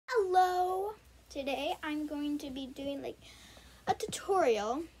Today I'm going to be doing like a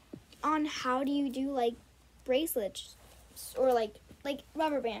tutorial on how do you do like bracelets or like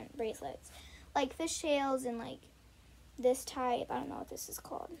rubber band bracelets, like fishtails and like this type. I don't know what this is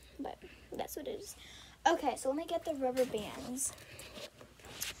called, but that's what it is. Okay, so let me get the rubber bands.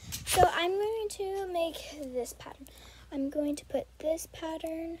 So I'm going to make this pattern. I'm going to put this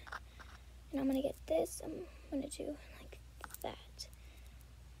pattern, and I'm going to get this. I'm going to do like that.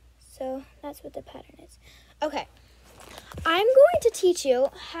 So that's what the pattern is. Okay, I'm going to teach you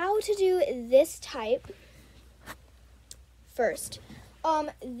how to do this type first.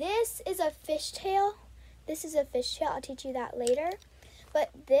 This is a fishtail. This is a fishtail. I'll teach you that later.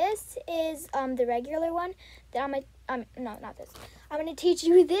 But this is the regular one that no, not this. I'm gonna teach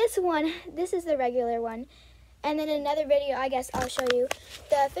you this one. This is the regular one. And then in another video, I guess I'll show you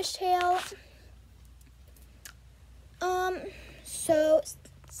the fishtail. So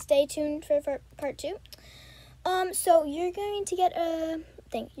stay tuned for part 2. So you're going to get a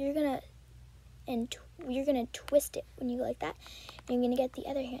thing. You're gonna twist it when you go like that. And you're gonna get the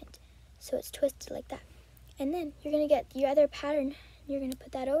other hand, so it's twisted like that. And then you're gonna get your other pattern. You're gonna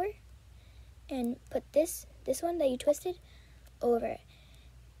put that over, and put this one that you twisted over it.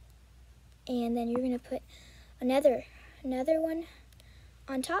 And then you're gonna put another one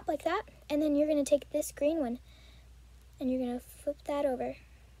on top like that. And then you're gonna take this green one, and you're gonna flip that over.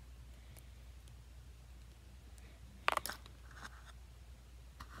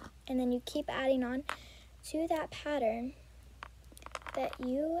 And then you keep adding on to that pattern that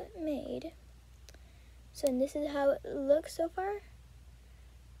you made. So this is how it looks so far.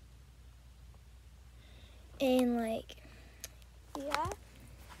 And like, yeah.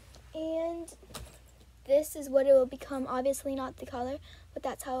 And this is what it will become. Obviously not the color, but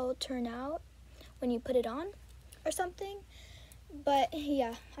that's how it will turn out when you put it on or something. But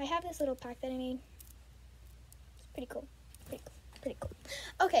yeah, I have this little pack that I made. It's pretty cool. Pretty cool.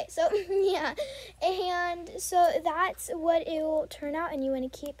 Okay, so yeah, and so that's what it will turn out, and you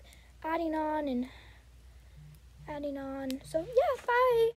want to keep adding on and adding on. So yeah, bye.